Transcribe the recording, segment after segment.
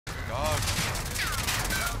god.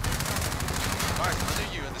 Guys,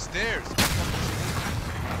 under you in the stairs.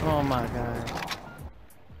 Oh my god.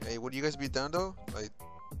 Hey, would you guys be down though? Like,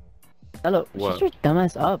 Hello, What? shut your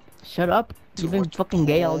dumbass up. Shut up. You've been fucking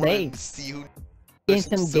gay all day. See who Getting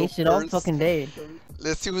some gay shit all fucking day.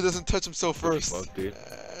 Let's see who doesn't touch himself first. Fuck, dude.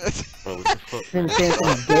 Bro, what the fuck? Been saying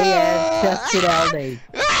some gay ass chest shit all day.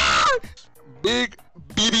 Big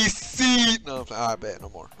BBC. No, I bet no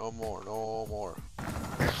more. No more. No more.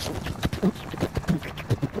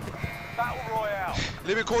 Battle Royale.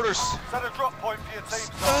 Living quarters. Set a drop point for your team.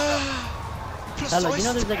 Hello, you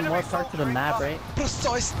know there's like more parts to the map, right?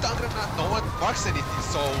 Precise. No one marks anything,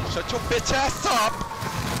 so shut your bitch ass up.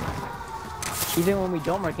 Even when we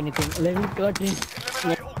don't mark anything, let me go to.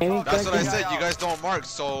 That's what I said. You guys don't mark,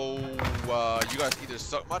 so you guys either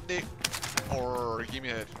suck my dick or give me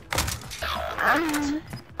a head. I don't know.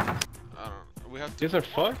 We have to. These are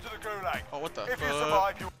fucked? Oh, what the If you fuck?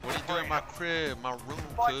 survive, you What are you doing in my crib, my room,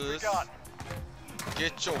 fight cuz? begun.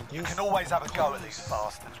 Get your. You can always have a go at these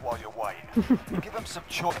bastards while you're waiting. Give them some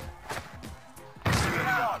choice.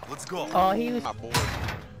 Let's go. Oh, he was. My boy.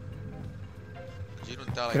 You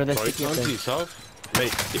don't die Bro, like that's that. Sorry, to yourself?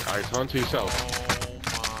 Mate, alright, on to yourself.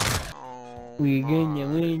 We gonna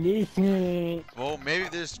win this one. Well, maybe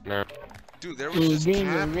there's. Nah. Dude, there was just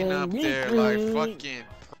camping up there, like fucking.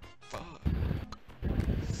 Fuck.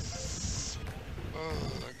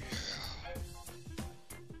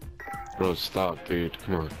 Bro, stop, dude.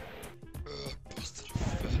 Come on.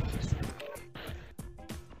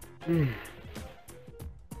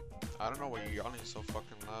 I don't know why you're yawning so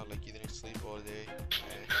fucking loud, like you didn't sleep all day.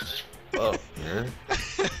 Oh, man.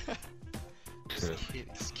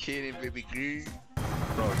 Just kidding, baby girl.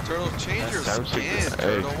 Bro, Turtle, change your That skin, sounds like-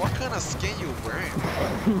 Turtle. What kind of skin you wearing?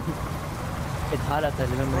 It's hot outside,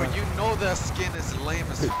 remember? Bro, you know that skin is lame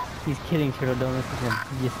as f. He's kidding, Turtle, don't listen to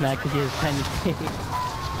him. You smack because he has tiny face.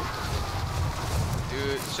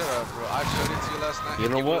 Dude, shut up, bro. I showed it to you last night. You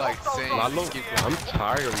and know were what? like saying, Lalo, keep going. I'm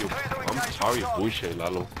tired of you. I'm tired of your bullshit,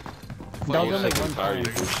 Lalo. Don't do I'm it sick one and tired of time.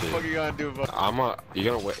 your What the fuck bullshit. you gonna do, bro? You're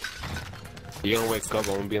gonna wait. You're gonna wake up,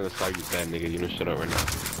 I'm gonna be on the side of your bed, nigga. You know, shut up right now.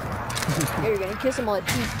 Yeah, you're gonna kiss him on the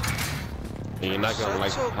teeth. And you're not gonna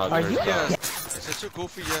like how Are you? they're Shut your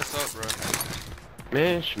goofy ass up, bro.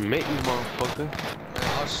 Man, make me, motherfucker. Man,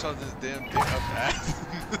 I'll shove this damn thing up ass.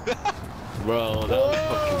 Bro, that was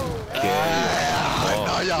fucking gay. I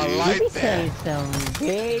know y'all dude. like You that. say some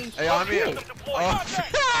gay Hey, on me. shit.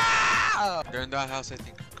 Oh. They're in that house, I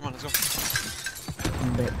think. Come on, let's go.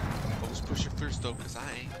 But Oh, who's pushing first, though? Because I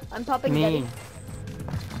ain't. I'm popping me. Debbie.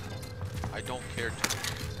 I don't care to.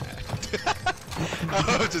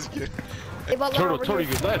 I'm just kidding. Hey, Butler, Turtle, over Turtle, here.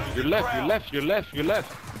 you're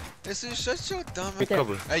left. Listen, shut your dumb Get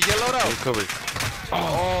covered. Hey, yellow out. Get covered.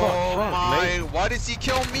 Oh, fuck, my. mate. Why does he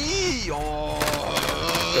kill me? Oh.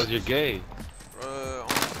 Because you're gay.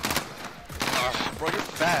 Bro, you're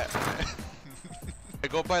fat. Hey,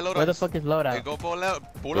 go buy loadout. Where the fuck is Hey, loadout? go bola.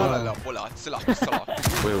 Wait,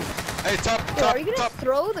 Hey, top, Yo, are you gonna top.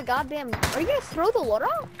 throw the goddamn? Are you gonna throw the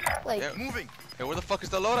loadout? Like, Yeah, moving. Hey, where the fuck is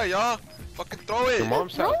the loadout, y'all? Fucking throw it. your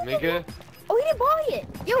mom's house, nigga. oh, he didn't buy it.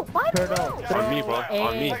 Yo, buy it Turtle. now. On me, bro.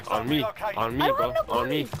 On me, Hey. on me, on me, bro. On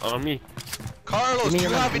me, on me. Carlos, Give me you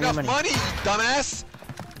your money, have give me your enough money. money, you dumbass.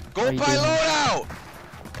 Go Are you buy doing it? loadout.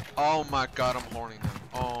 Oh my god, I'm horny now.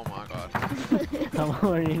 Oh my god. I'm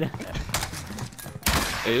horny now.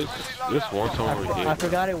 Hey, this one time over I here.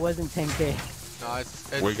 forgot it wasn't 10K. No,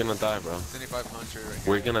 it's We're gonna die, bro. 7,500 right here.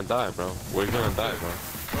 We're gonna die, bro. We're gonna die, bro.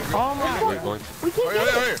 Oh my We're god. going to. We can't Hurry,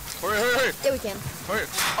 get hurry, it. hurry, hurry, hurry, Yeah, we can. hurry.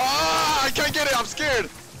 Ah, I can't get it, I'm scared.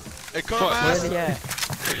 Hey, cover my Where's ass. he at?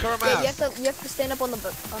 Hey, cover my Yeah, ass. you have to stand up on the.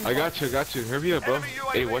 On I got you, Hurry up, bro.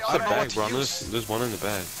 Hey, what's the I don't know what bag, to bro? use. There's one in the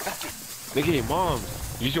bag. Nigga, your mom.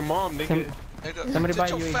 Use your mom, nigga. Nigga, Somebody buy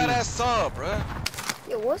get your UAV. fat ass up, bruh.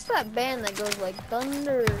 Yo, what's that band that goes like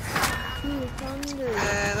thunder, thunder,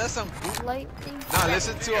 Man, that's some boot. lightning? Nah,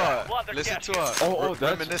 listen to Oh,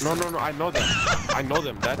 that's reminiscent. no. I know them. I know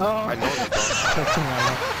them. That Oh. I know them, bro.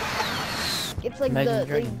 It's like Imagine the.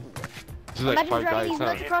 Dragon. This is like Imagine Five dragging Guys, these huh?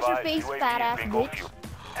 nuts across your face, fat ass bitch.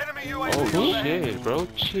 Enemy Oh UAV. shit, bro,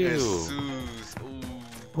 chill. Jesus. Ooh.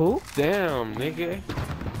 Who? Damn, nigga.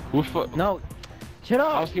 Who fuck? No. Shut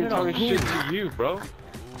up. I was even Shut up. talking shit to you, bro.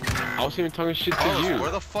 I was even talking shit to Carlos, you.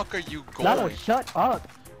 where the fuck are you Lalo, going? shut up.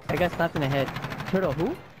 I got slapped in the head. Turtle,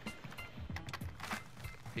 who?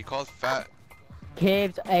 He called fat.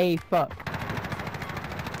 Gives a fuck.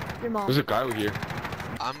 Your mom. There's a guy over here.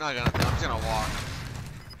 I'm just gonna walk.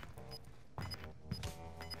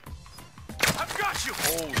 I've got you.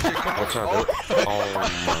 Oh shit, come on. Watch out, bro. Oh my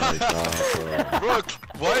god, bro. Bro,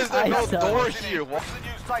 why is there I no saw door it. here? What? The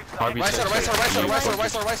new safe zone. Harvey Right said side, right side, right side, right side, said-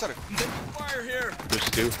 right side, right side. Fire here. There's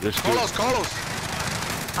two. There's two. Carlos.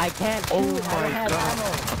 I can't. Oh I my have god.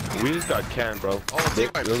 ammo. We just got canned, bro. Oh, team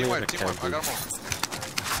wipe, Literally team like wipe, a team can, wipe. I got dude. him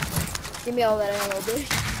all. Give me all that ammo, bitch.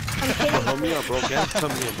 I'm kidding. Help me up, bro. Gas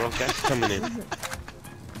coming in, bro. Gas coming in.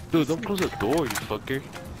 Dude, don't close the door, you fucker.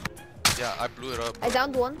 Yeah, I blew it up. I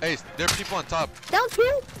downed one. Hey, there are people on top. Down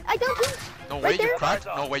two. I downed two. No Right way, there. you cracked?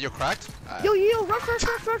 No way, you cracked? Yo, rush. No,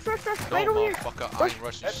 Right over here. motherfucker, I ain't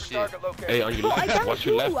rushing Head to shit. target location. Hey, on your Oh, I left. downed Watch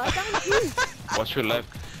two. your I left. downed two. Watch your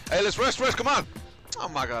left. Hey, let's rest, come on! Oh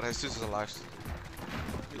my god, Jesus is alive.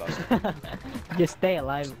 We lost him. Just stay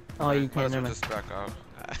alive. Oh, you Might can't. as well Never mind. just back out.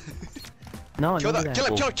 No, Kill don't that, do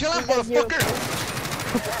kill that. him, kill him, You guys zero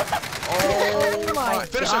motherfucker! Oh my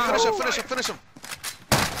finish God. him, finish him!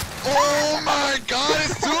 Oh my god,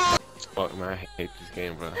 it's too. Fuck, man. I hate this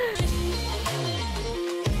game, bro.